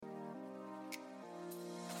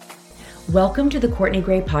Welcome to the Courtney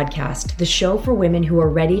Gray Podcast, the show for women who are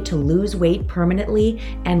ready to lose weight permanently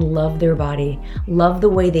and love their body, love the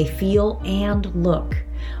way they feel and look.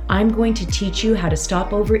 I'm going to teach you how to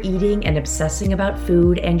stop overeating and obsessing about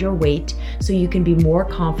food and your weight so you can be more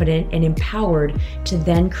confident and empowered to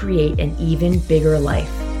then create an even bigger life.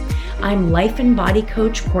 I'm life and body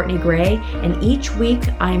coach Courtney Gray, and each week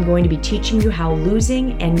I'm going to be teaching you how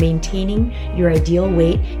losing and maintaining your ideal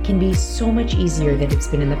weight can be so much easier than it's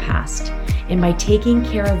been in the past. And by taking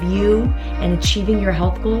care of you and achieving your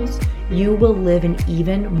health goals, you will live an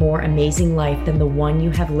even more amazing life than the one you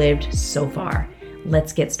have lived so far.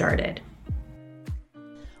 Let's get started.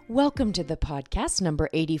 Welcome to the podcast number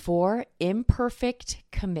 84, Imperfect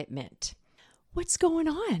Commitment. What's going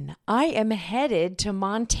on? I am headed to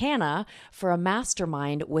Montana for a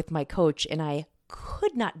mastermind with my coach, and I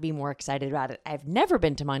could not be more excited about it. I've never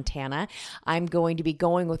been to Montana. I'm going to be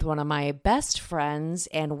going with one of my best friends,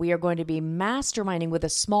 and we are going to be masterminding with a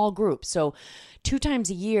small group. So 2 times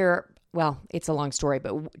a year, well, it's a long story,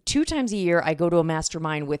 but 2 times a year, I go to a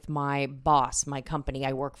mastermind with my boss, my company.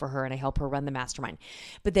 I work for her and I help her run the mastermind.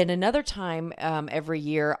 But then another time every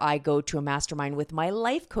year, I go to a mastermind with my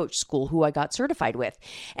life coach school, who I got certified with.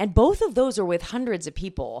 And both of those are with hundreds of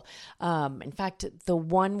people. In fact, the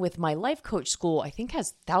one with my life coach school, I think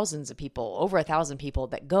has thousands of people, over 1,000 people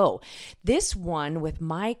that go. This one with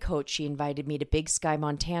my coach, she invited me to Big Sky,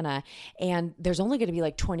 Montana, and there's only going to be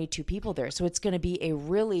like 22 people there. So it's going to be a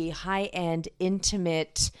really high-end,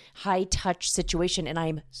 intimate, high-touch situation, and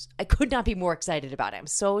I could not be more excited about it. I'm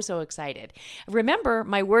so excited. Remember,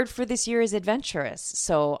 my word for this year is adventurous,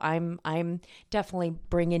 so I'm definitely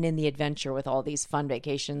bringing in the adventure with all these fun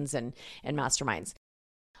vacations and masterminds.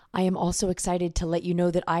 I am also excited to let you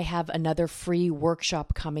know that I have another free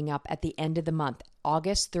workshop coming up at the end of the month,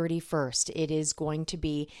 August 31st. It is going to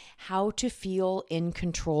be how to feel in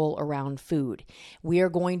control around food. We are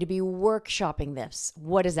going to be workshopping this.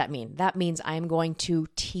 What does that mean? That means I'm going to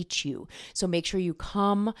teach you. So make sure you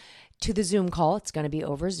come to the Zoom call. It's going to be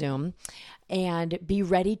over Zoom. And be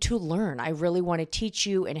ready to learn. I really want to teach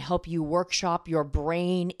you and help you workshop your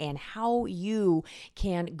brain and how you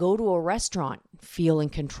can go to a restaurant, feel in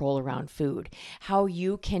control around food, how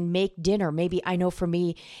you can make dinner. Maybe I know for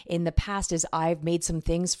me in the past is I've made some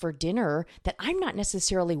things for dinner that I'm not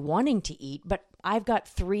necessarily wanting to eat, but I've got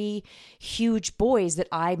 3 huge boys that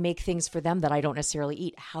I make things for them that I don't necessarily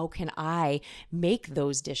eat. How can I make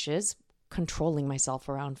those dishes? Controlling myself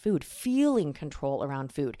around food, feeling control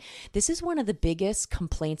around food. This is one of the biggest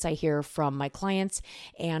complaints I hear from my clients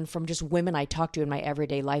and from just women I talk to in my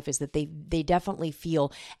everyday life is that they definitely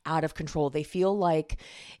feel out of control. They feel like,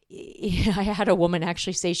 I had a woman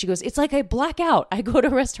actually say, she goes, it's like I black out. I go to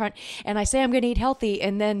a restaurant and I say I'm going to eat healthy,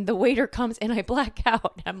 and then the waiter comes and I black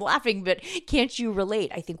out. I'm laughing, but can't you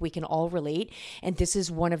relate? I think we can all relate. And this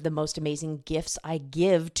is one of the most amazing gifts I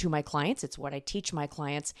give to my clients. It's what I teach my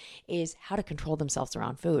clients is how to control themselves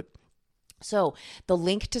around food. So the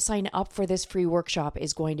link to sign up for this free workshop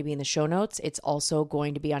is going to be in the show notes. It's also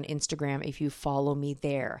going to be on Instagram if you follow me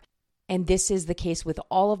there. And this is the case with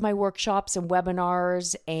all of my workshops and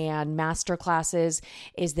webinars and master classes,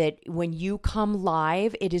 is that when you come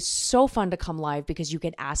live, it is so fun to come live because you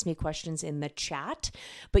can ask me questions in the chat,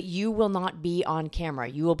 but you will not be on camera.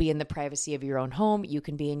 You will be in the privacy of your own home. You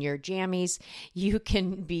can be in your jammies. You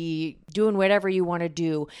can be doing whatever you want to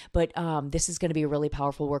do. But this is going to be a really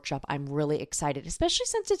powerful workshop. I'm really excited, especially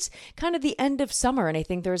since it's kind of the end of summer. And I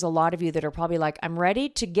think there's a lot of you that are probably like, I'm ready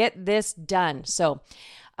to get this done. So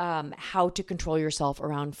how to control yourself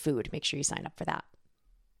around food. Make sure you sign up for that.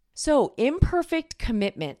 So, imperfect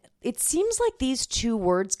commitment. It seems like these 2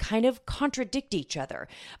 words kind of contradict each other,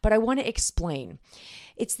 but I want to explain.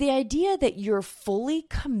 It's the idea that you're fully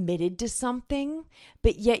committed to something,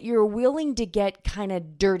 but yet you're willing to get kind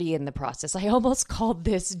of dirty in the process. I almost called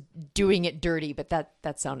this doing it dirty, but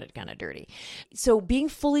that sounded kind of dirty. So being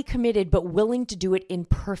fully committed, but willing to do it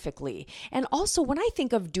imperfectly. And also when I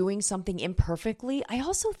think of doing something imperfectly, I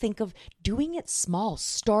also think of doing it small,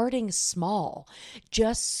 starting small,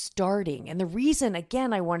 just starting. And the reason,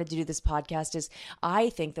 again, I wanted to do this podcast is I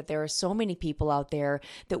think that there are so many people out there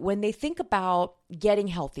that when they think about getting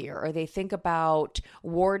healthier, or they think about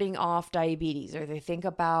warding off diabetes, or they think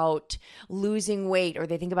about losing weight, or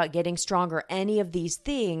they think about getting stronger, any of these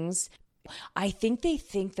things, I think they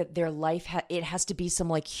think that their life, it has to be some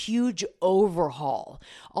like huge overhaul,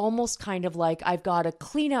 almost kind of like I've got to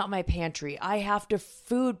clean out my pantry. I have to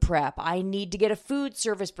food prep. I need to get a food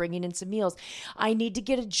service bringing in some meals. I need to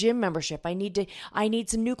get a gym membership. I need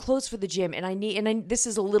some new clothes for the gym. This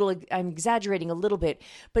is I'm exaggerating a little bit,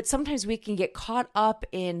 but sometimes we can get caught up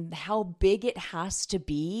in how big it has to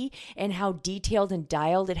be and how detailed and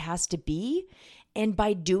dialed it has to be. And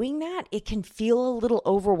by doing that, it can feel a little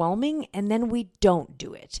overwhelming, and then we don't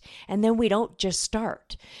do it. And then we don't just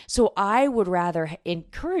start. So I would rather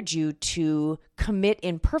encourage you to commit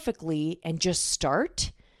imperfectly and just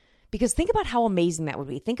start. Because think about how amazing that would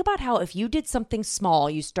be. Think about how if you did something small,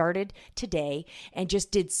 you started today and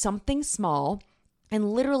just did something small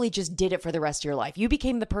and literally just did it for the rest of your life. You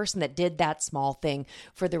became the person that did that small thing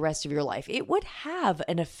for the rest of your life. It would have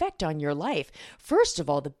an effect on your life. First of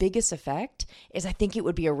all, the biggest effect is I think it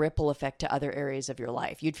would be a ripple effect to other areas of your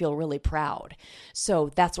life. You'd feel really proud. So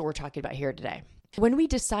that's what we're talking about here today. When we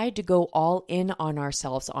decide to go all in on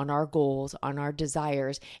ourselves, on our goals, on our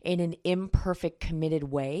desires in an imperfect, committed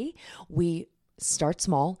way, we start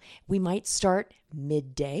small. We might start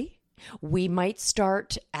midday. We might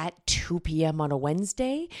start at 2 p.m. on a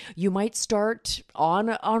Wednesday. You might start on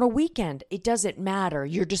a weekend. It doesn't matter.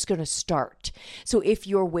 You're just going to start. So if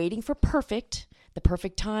you're waiting for the perfect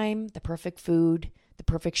time, the perfect food, the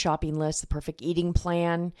perfect shopping list, the perfect eating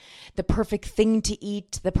plan, the perfect thing to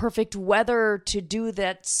eat, the perfect weather to do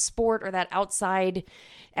that sport or that outside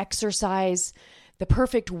exercise, the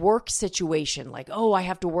perfect work situation, like, oh, I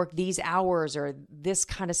have to work these hours or this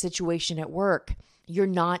kind of situation at work, you're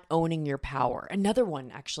not owning your power. Another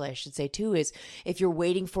one, actually, I should say too, is if you're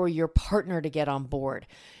waiting for your partner to get on board,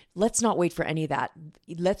 let's not wait for any of that.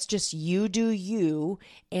 Let's just you do you,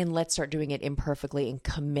 and let's start doing it imperfectly and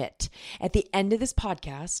commit. At the end of this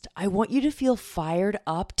podcast, I want you to feel fired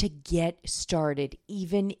up to get started,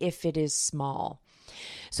 even if it is small.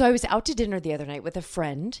 So I was out to dinner the other night with a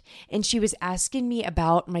friend, and she was asking me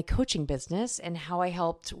about my coaching business and how I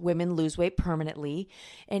helped women lose weight permanently.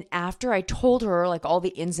 And after I told her like all the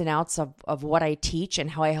ins and outs of what I teach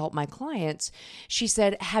and how I help my clients, she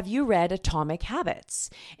said, "Have you read Atomic Habits?"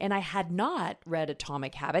 And I had not read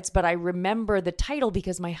Atomic Habits, but I remember the title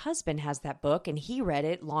because my husband has that book and he read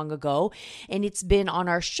it long ago, and it's been on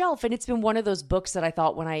our shelf, and it's been one of those books that I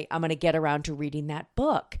thought I'm going to get around to reading that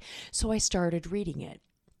book. So I started reading it.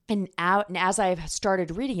 And as I've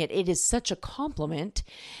started reading it, it is such a compliment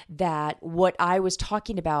that what I was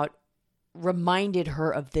talking about reminded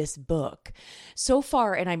her of this book. So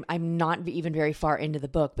far, and I'm not even very far into the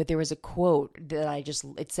book, but there was a quote that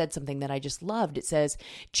it said something that I just loved. It says,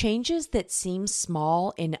 "Changes that seem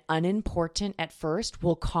small and unimportant at first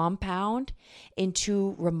will compound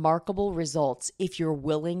into remarkable results if you're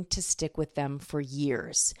willing to stick with them for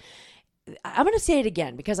years." I'm going to say it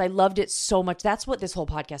again because I loved it so much. That's what this whole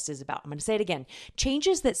podcast is about. I'm going to say it again.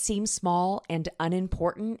 Changes that seem small and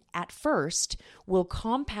unimportant at first will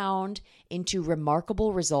compound into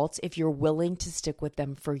remarkable results if you're willing to stick with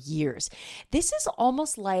them for years. This is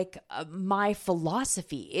almost like my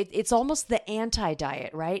philosophy. It's almost the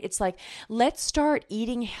anti-diet, right? It's like, let's start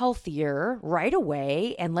eating healthier right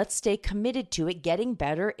away and let's stay committed to it, getting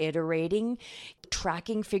better, iterating,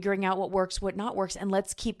 tracking, figuring out what works, what not works, and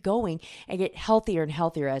let's keep going and get healthier and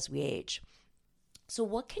healthier as we age. So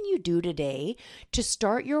what can you do today to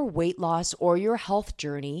start your weight loss or your health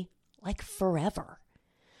journey like forever?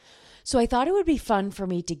 So I thought it would be fun for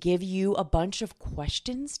me to give you a bunch of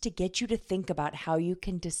questions to get you to think about how you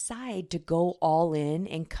can decide to go all in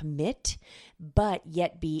and commit, but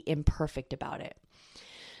yet be imperfect about it.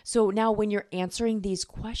 So now when you're answering these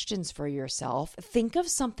questions for yourself, think of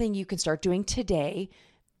something you can start doing today.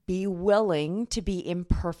 Be willing to be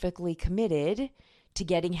imperfectly committed to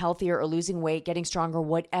getting healthier or losing weight, getting stronger,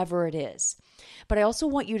 whatever it is. But I also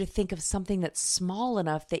want you to think of something that's small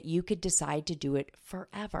enough that you could decide to do it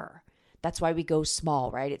forever. That's why we go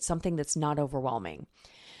small, right? It's something that's not overwhelming.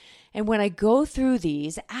 And when I go through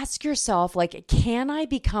these, ask yourself, like, can I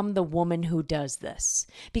become the woman who does this?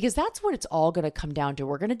 Because that's what it's all going to come down to.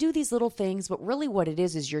 We're going to do these little things, but really what it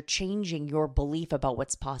is you're changing your belief about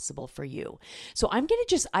what's possible for you. So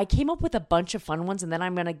I came up with a bunch of fun ones, and then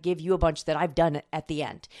I'm going to give you a bunch that I've done at the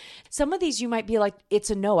end. Some of these you might be like, it's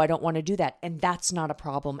a no, I don't want to do that. And that's not a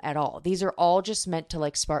problem at all. These are all just meant to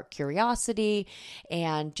like spark curiosity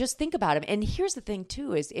and just think about them. And here's the thing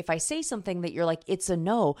too, is if I say something that you're like, it's a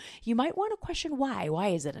no, you might want to question why. Why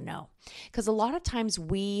is it a no? Because a lot of times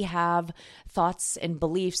we have thoughts and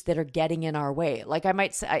beliefs that are getting in our way. Like I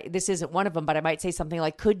might say, this isn't one of them, but I might say something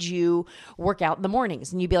like, could you work out in the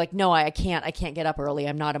mornings? And you'd be like, no, I can't get up early.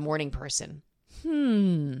 I'm not a morning person.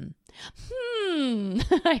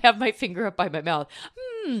 I have my finger up by my mouth.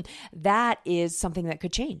 That is something that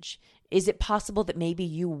could change. Is it possible that maybe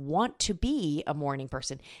you want to be a morning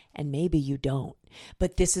person and maybe you don't?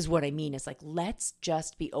 But this is what I mean. It's like, let's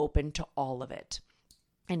just be open to all of it.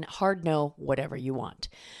 And hard no, whatever you want.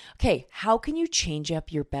 Okay, how can you change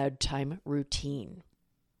up your bedtime routine?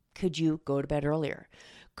 Could you go to bed earlier?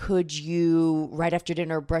 Could you, right after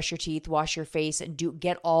dinner, brush your teeth, wash your face, and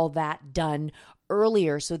get all that done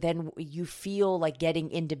earlier so then you feel like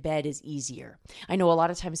getting into bed is easier? I know a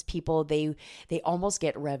lot of times people, they almost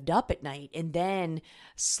get revved up at night, and then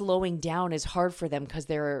slowing down is hard for them because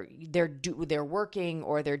they're working,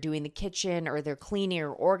 or they're doing the kitchen, or they're cleaning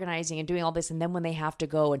or organizing and doing all this, and then when they have to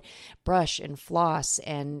go and brush and floss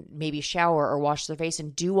and maybe shower or wash their face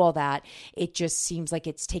and do all that, it just seems like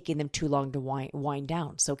it's taking them too long to wind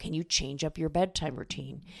down. So can you change up your bedtime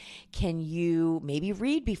routine? Can you maybe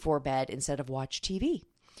read before bed instead of watch TV?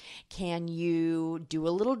 Can you do a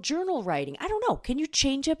little journal writing? I don't know. Can you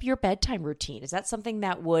change up your bedtime routine? Is that something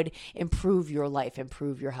that would improve your life,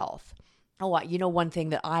 improve your health? Oh, one thing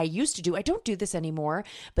that I used to do, I don't do this anymore,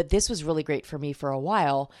 but this was really great for me for a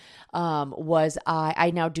while, was I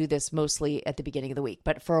now do this mostly at the beginning of the week.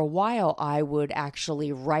 But for a while, I would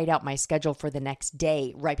actually write out my schedule for the next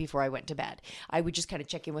day right before I went to bed. I would just kind of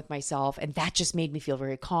check in with myself, and that just made me feel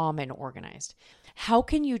very calm and organized. How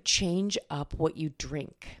can you change up what you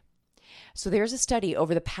drink? So there's a study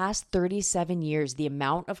over the past 37 years, the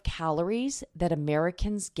amount of calories that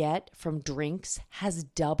Americans get from drinks has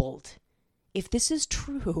doubled. If this is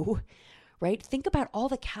true, right, think about all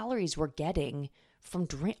the calories we're getting from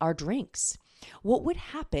our drinks. What would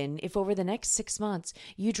happen if over the next 6 months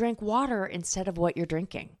you drank water instead of what you're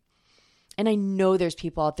drinking? And I know there's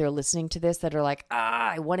people out there listening to this that are like,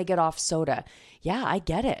 I want to get off soda. Yeah, I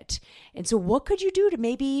get it. And so what could you do to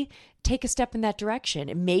maybe take a step in that direction?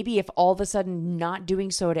 And maybe if all of a sudden not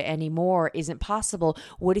doing soda anymore isn't possible,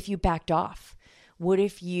 what if you backed off? What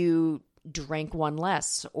if you drank one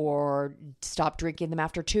less, or stopped drinking them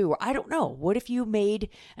after 2? Or I don't know. What if you made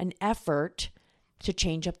an effort to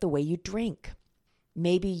change up the way you drink?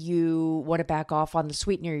 Maybe you want to back off on the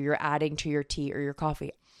sweetener you're adding to your tea or your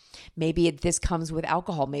coffee. Maybe this comes with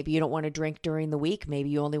alcohol. Maybe you don't want to drink during the week. Maybe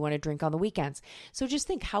you only want to drink on the weekends. So just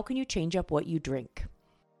think, how can you change up what you drink?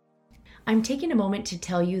 I'm taking a moment to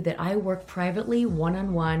tell you that I work privately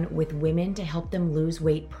one-on-one with women to help them lose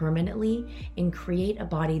weight permanently and create a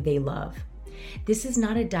body they love. This is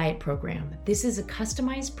not a diet program. This is a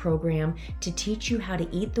customized program to teach you how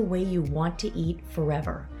to eat the way you want to eat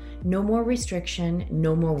forever. No more restriction,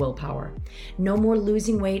 no more willpower. No more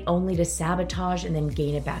losing weight only to sabotage and then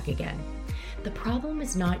gain it back again. The problem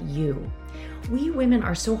is not you. We women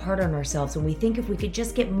are so hard on ourselves, and we think if we could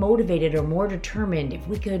just get motivated or more determined, if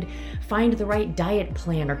we could find the right diet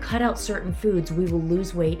plan or cut out certain foods, we will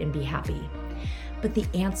lose weight and be happy. But the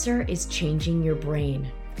answer is changing your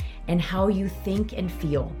brain and how you think and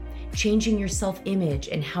feel, changing your self-image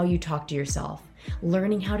and how you talk to yourself,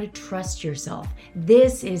 learning how to trust yourself.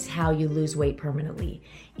 This is how you lose weight permanently.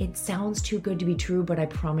 It sounds too good to be true, but I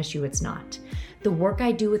promise you it's not. The work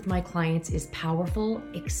I do with my clients is powerful,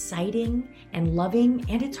 exciting, and loving,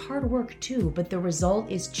 and it's hard work too, but the result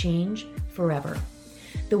is change forever.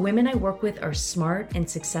 The women I work with are smart and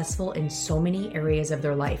successful in so many areas of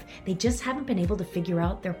their life. They just haven't been able to figure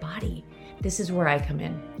out their body. This is where I come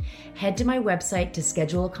in. Head to my website to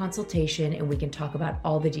schedule a consultation, and we can talk about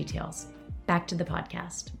all the details. Back to the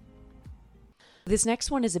podcast. This next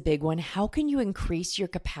one is a big one. How can you increase your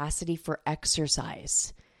capacity for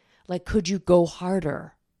exercise? Like, could you go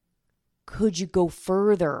harder? Could you go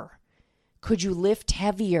further? Could you lift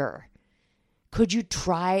heavier? Could you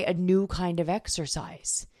try a new kind of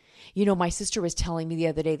exercise? My sister was telling me the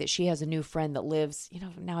other day that she has a new friend that lives,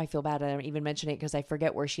 now I feel bad I don't even mention it because I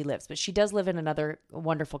forget where she lives, but she does live in another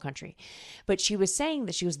wonderful country. But she was saying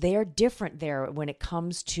that they're different there when it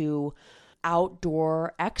comes to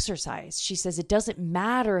outdoor exercise. She says it doesn't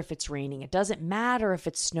matter if it's raining. It doesn't matter if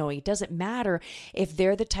it's snowing. It doesn't matter if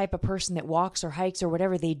they're the type of person that walks or hikes or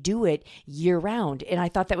whatever. They do it year round. And I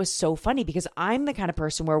thought that was so funny because I'm the kind of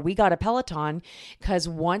person where we got a Peloton because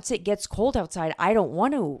once it gets cold outside, I don't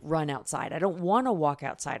want to run outside. I don't want to walk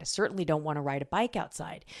outside. I certainly don't want to ride a bike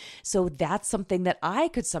outside. So that's something that I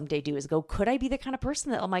could someday do is go, could I be the kind of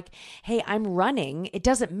person that I'm like, hey, I'm running. It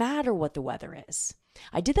doesn't matter what the weather is.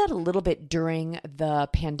 I did that a little bit during the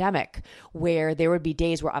pandemic, where there would be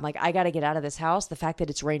days where I'm like, I got to get out of this house. The fact that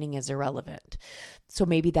it's raining is irrelevant. So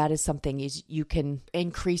maybe that is something, is you can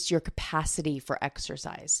increase your capacity for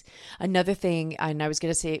exercise. Another thing, and I was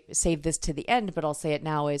going to save this to the end, but I'll say it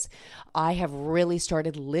now, is I have really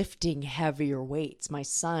started lifting heavier weights. My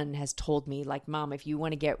son has told me, like, Mom, if you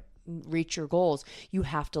want to reach your goals, you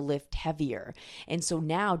have to lift heavier. And so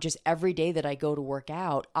now just every day that I go to work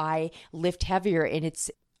out, I lift heavier, and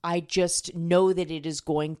I just know that it is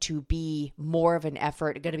going to be more of an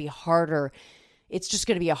effort, going to be harder. It's just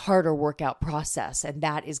going to be a harder workout process, and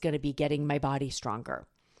that is going to be getting my body stronger.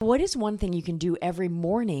 What is one thing you can do every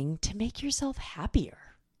morning to make yourself happier?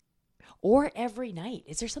 Or every night?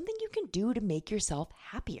 Is there something you can do to make yourself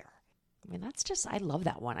happier? I mean, I love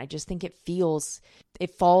that one. I just think it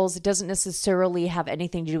doesn't necessarily have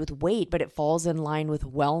anything to do with weight, but it falls in line with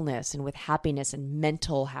wellness and with happiness and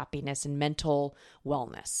mental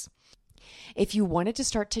wellness. If you wanted to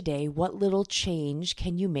start today, what little change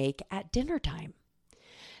can you make at dinner time?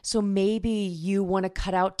 So maybe you want to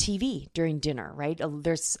cut out TV during dinner, right?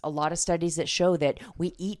 There's a lot of studies that show that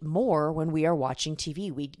we eat more when we are watching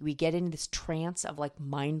TV. We get in this trance of like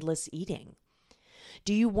mindless eating.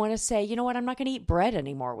 Do you want to say, you know what, I'm not going to eat bread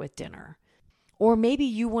anymore with dinner? Or maybe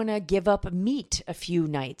you want to give up meat a few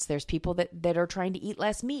nights. There's people that are trying to eat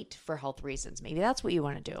less meat for health reasons. Maybe that's what you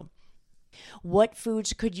want to do. What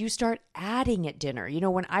foods could you start adding at dinner? You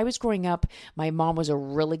know, when I was growing up, my mom was a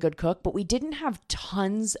really good cook, but we didn't have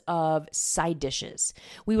tons of side dishes.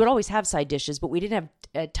 We would always have side dishes, but we didn't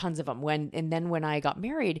have tons of them. And then when I got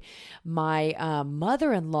married, my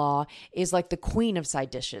mother-in-law is like the queen of side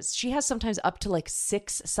dishes. She has sometimes up to like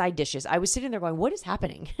 6 side dishes. I was sitting there going, what is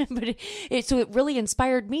happening? But so it really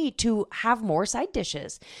inspired me to have more side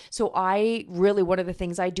dishes. So one of the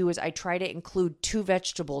things I do is I try to include 2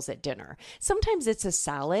 vegetables at dinner. Sometimes it's a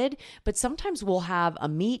salad, but sometimes we'll have a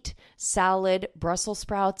meat, salad, Brussels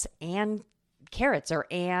sprouts, and carrots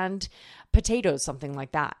and potatoes, something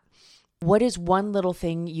like that. What is one little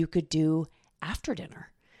thing you could do after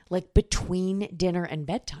dinner, like between dinner and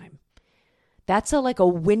bedtime? That's like a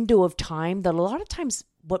window of time that a lot of times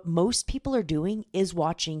what most people are doing is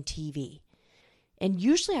watching TV. And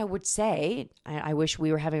usually I would say, I wish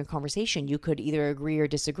we were having a conversation. You could either agree or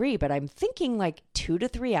disagree, but I'm thinking like 2 to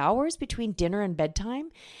 3 hours between dinner and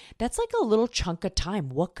bedtime. That's like a little chunk of time.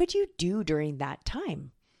 What could you do during that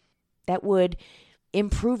time that would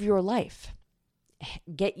improve your life,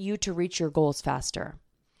 get you to reach your goals faster?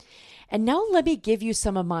 And now let me give you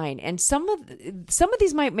some of mine. And some of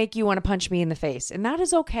these might make you want to punch me in the face, and that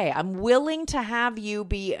is okay. I'm willing to have you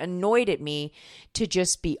be annoyed at me to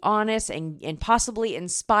just be honest and possibly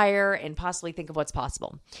inspire and possibly think of what's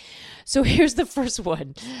possible. So here's the first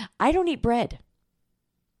one. I don't eat bread.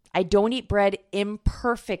 I don't eat bread,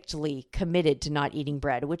 imperfectly committed to not eating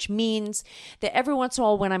bread, which means that every once in a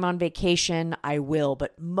while when I'm on vacation, I will,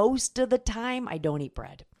 but most of the time I don't eat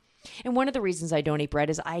bread. And one of the reasons I don't eat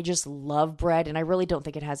bread is I just love bread, and I really don't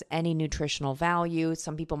think it has any nutritional value.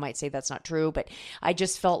 Some people might say that's not true, but I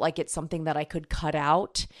just felt like it's something that I could cut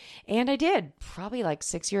out. And I did, probably like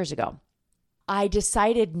 6 years ago. I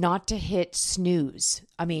decided not to hit snooze.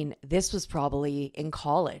 I mean, this was probably in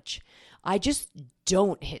college. I just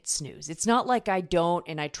don't hit snooze. It's not like I don't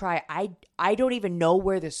and I try. I don't even know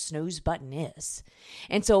where the snooze button is.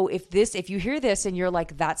 And so if you hear this and you're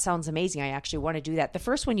like, that sounds amazing, I actually want to do that. The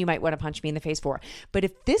first one you might want to punch me in the face for. But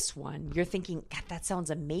if this one, you're thinking, God, that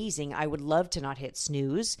sounds amazing, I would love to not hit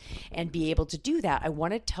snooze and be able to do that. I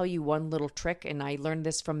want to tell you one little trick, and I learned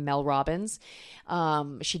this from Mel Robbins.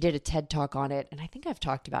 She did a TED Talk on it, and I think I've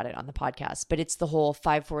talked about it on the podcast, but it's the whole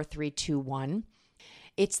 5, 4, 3, 2, 1.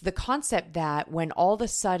 It's the concept that when all of a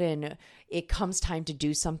sudden it comes time to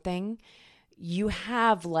do something, you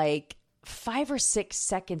have like 5 or 6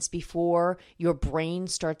 seconds before your brain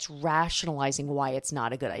starts rationalizing why it's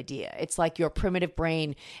not a good idea. It's like your primitive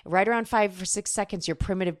brain, right around 5 or 6 seconds, your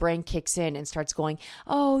primitive brain kicks in and starts going,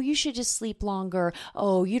 oh, you should just sleep longer.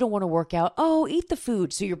 Oh, you don't want to work out. Oh, eat the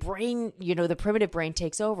food. So your brain, the primitive brain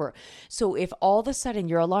takes over. So if all of a sudden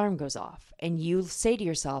your alarm goes off and you say to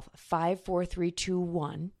yourself, 5, 4, 3, 2,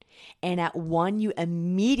 1, and at 1, you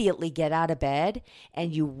immediately get out of bed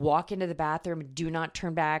and you walk into the bathroom, do not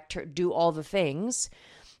turn back, do all the things,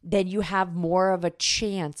 then you have more of a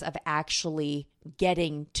chance of actually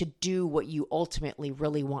getting to do what you ultimately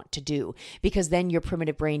really want to do, because then your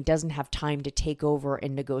primitive brain doesn't have time to take over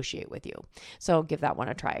and negotiate with you. So give that one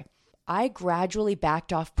a try. I gradually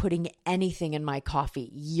backed off putting anything in my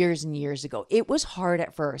coffee years and years ago. It was hard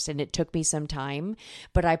at first and it took me some time,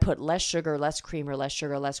 but I put less sugar, less creamer, less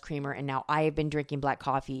sugar, less creamer. And now I have been drinking black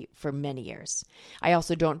coffee for many years. I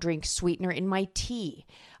also don't drink sweetener in my tea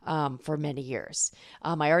for many years.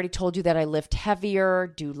 I already told you that I lift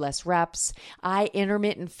heavier, do less reps. I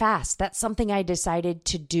intermittent fast. That's something I decided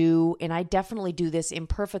to do, and I definitely do this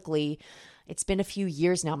imperfectly. It's been a few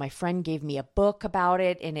years now. My friend gave me a book about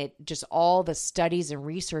it, and it just all the studies and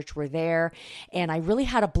research were there. And I really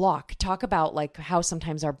had a block. Talk about like how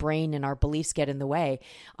sometimes our brain and our beliefs get in the way.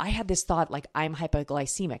 I had this thought like I'm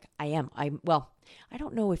hypoglycemic. I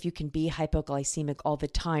don't know if you can be hypoglycemic all the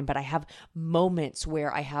time, but I have moments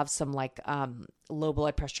where I have some like low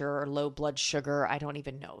blood pressure or low blood sugar. I don't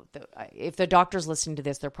even know. If the doctor's listening to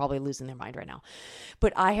this, they're probably losing their mind right now.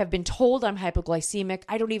 But I have been told I'm hypoglycemic.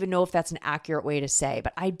 I don't even know if that's an accurate way to say,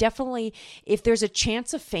 but I definitely, if there's a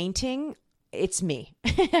chance of fainting, it's me.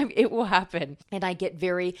 It will happen. And I get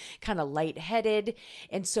very kind of lightheaded.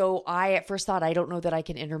 And so I at first thought, I don't know that I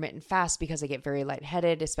can intermittent fast because I get very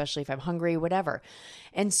lightheaded, especially if I'm hungry, whatever.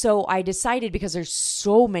 And so I decided, because there's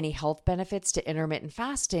so many health benefits to intermittent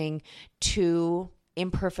fasting, to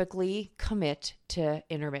imperfectly commit to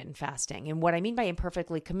intermittent fasting. And what I mean by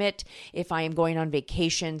imperfectly commit, if I am going on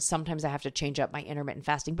vacation, sometimes I have to change up my intermittent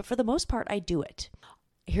fasting, but for the most part, I do it.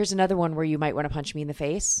 Here's another one where you might want to punch me in the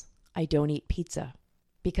face. I don't eat pizza,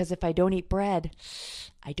 because if I don't eat bread,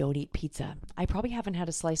 I don't eat pizza. I probably haven't had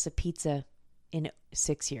a slice of pizza in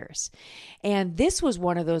 6 years. And this was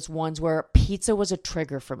one of those ones where pizza was a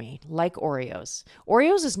trigger for me, like Oreos.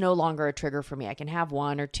 Oreos is no longer a trigger for me. I can have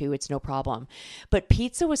one or two, it's no problem. But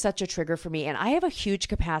pizza was such a trigger for me. And I have a huge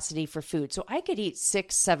capacity for food. So I could eat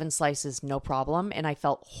 6, 7 slices, no problem. And I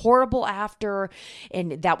felt horrible after.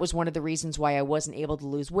 And that was one of the reasons why I wasn't able to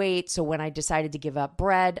lose weight. So when I decided to give up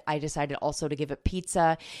bread, I decided also to give up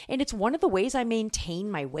pizza. And it's one of the ways I maintain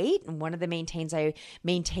my weight and one of the maintains I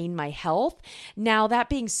maintain my health. Now, that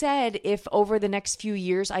being said, if over the next few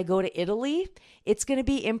years I go to Italy, it's going to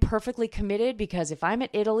be imperfectly committed, because if I'm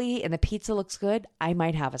at Italy and the pizza looks good, I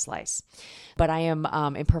might have a slice. But I am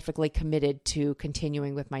imperfectly committed to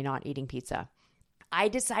continuing with my not eating pizza. I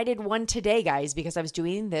decided one today, guys, because I was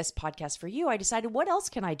doing this podcast for you. I decided, what else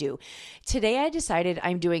can I do? Today, I decided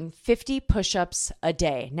I'm doing 50 push-ups a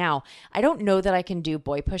day. Now, I don't know that I can do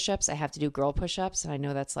boy push-ups. I have to do girl push-ups. And I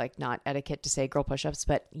know that's like not etiquette to say girl push-ups,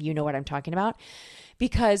 but you know what I'm talking about.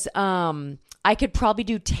 Because I could probably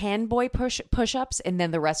do 10 boy push-ups, and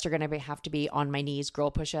then the rest are going to have to be on my knees,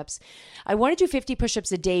 girl push-ups. I want to do 50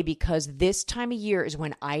 push-ups a day because this time of year is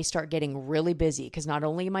when I start getting really busy, because not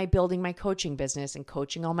only am I building my coaching business and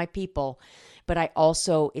coaching all my people, but I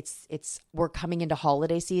also, we're coming into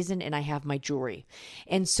holiday season and I have my jewelry.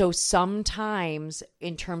 And so sometimes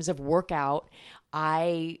in terms of workout,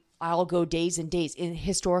 I'll go days and days.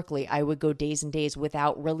 Historically, I would go days and days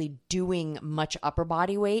without really doing much upper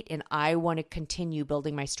body weight, and I want to continue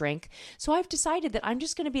building my strength. So I've decided that I'm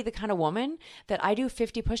just going to be the kind of woman that I do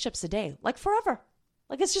 50 push-ups a day, like forever.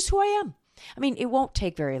 Like it's just who I am. I mean, it won't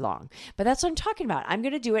take very long, but that's what I'm talking about. I'm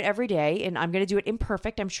going to do it every day, and I'm going to do it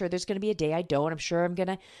imperfect. I'm sure there's going to be a day I don't. I'm sure I'm going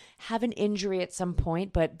to have an injury at some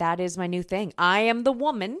point, but that is my new thing. I am the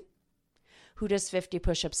woman who does 50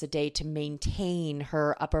 push-ups a day to maintain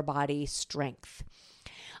her upper body strength.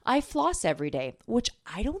 I floss every day, which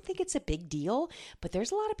I don't think it's a big deal, but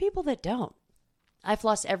there's a lot of people that don't. I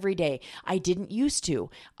floss every day. I didn't used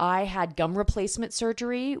to. I had gum replacement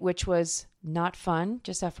surgery, which was not fun,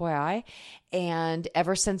 just FYI. And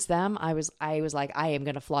ever since then, I was like, I am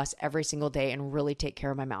going to floss every single day and really take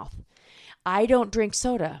care of my mouth. I don't drink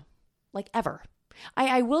soda, like ever.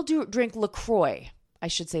 I will drink LaCroix. I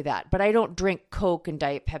should say that, but I don't drink Coke and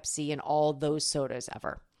Diet Pepsi and all those sodas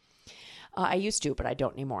ever. I used to, but I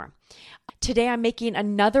don't anymore. Today I'm making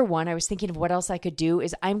another one. I was thinking of what else I could do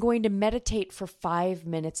is I'm going to meditate for 5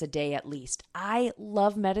 minutes a day at least. I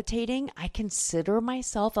love meditating. I consider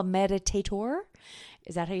myself a meditator.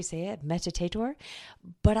 Is that how you say it? Meditator?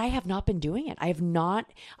 But I have not been doing it.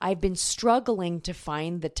 I've been struggling to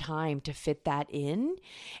find the time to fit that in.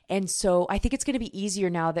 And so I think it's going to be easier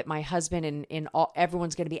now that my husband and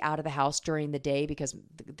everyone's going to be out of the house during the day, because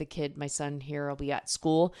the kid, my son here, will be at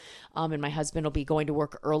school, and my husband will be going to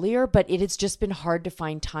work earlier. But it has just been hard to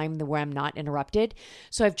find time where I'm not interrupted.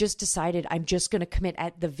 So I've just decided I'm just going to commit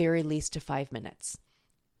at the very least to 5 minutes.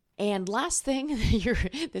 And last thing,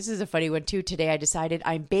 this is a funny one too. Today I decided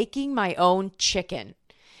I'm baking my own chicken.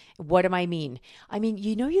 What do I mean? I mean,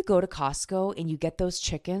 you go to Costco and you get those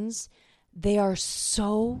chickens. They are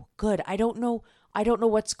so good. I don't know I don't know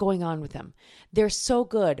what's going on with them. They're so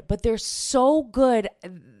good, but they're so good.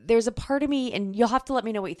 There's a part of me, and you'll have to let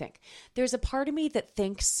me know what you think. There's a part of me that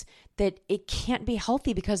thinks that it can't be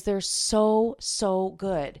healthy because they're so, so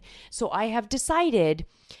good. So I have decided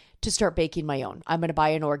to start baking my own. I'm going to buy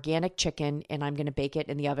an organic chicken and I'm going to bake it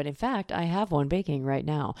in the oven. In fact, I have one baking right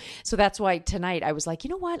now. So that's why tonight I was like,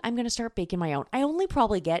 you know what? I'm going to start baking my own. I only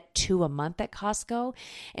probably get 2 a month at Costco.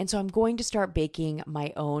 And so I'm going to start baking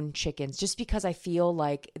my own chickens just because I feel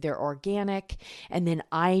like they're organic. And then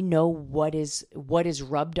I know what is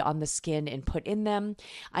rubbed on the skin and put in them.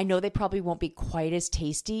 I know they probably won't be quite as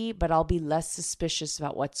tasty, but I'll be less suspicious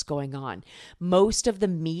about what's going on. Most of the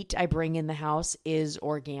meat I bring in the house is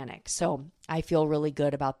organic. So I feel really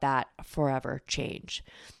good about that forever change.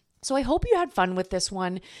 So I hope you had fun with this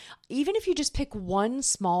one. Even if you just pick one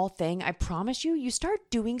small thing, I promise you, you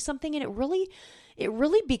start doing something and it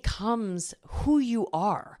really becomes who you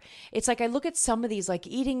are. It's like I look at some of these, like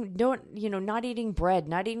not eating bread,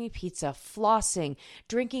 not eating pizza, flossing,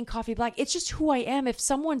 drinking coffee black. It's just who I am. If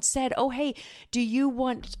someone said, "Oh, hey, do you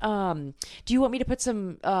want me to put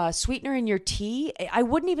some sweetener in your tea?" I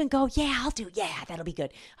wouldn't even go, "Yeah, I'll do. Yeah, that'll be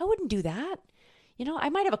good." I wouldn't do that. I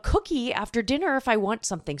might have a cookie after dinner if I want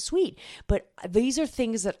something sweet, but these are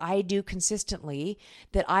things that I do consistently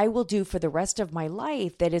that I will do for the rest of my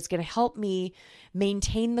life that is going to help me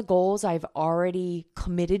maintain the goals I've already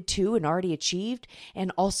committed to and already achieved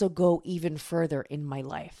and also go even further in my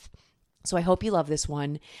life. So I hope you love this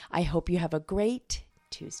one. I hope you have a great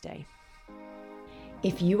Tuesday.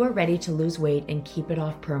 If you are ready to lose weight and keep it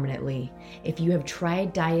off permanently, if you have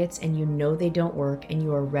tried diets and you know they don't work and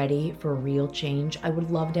you are ready for real change, I would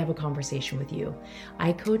love to have a conversation with you.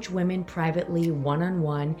 I coach women privately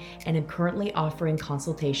one-on-one and am currently offering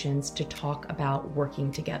consultations to talk about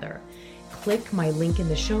working together. Click my link in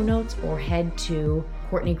the show notes or head to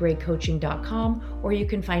CourtneyGrayCoaching.com, or you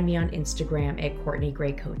can find me on Instagram at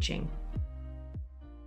CourtneyGrayCoaching.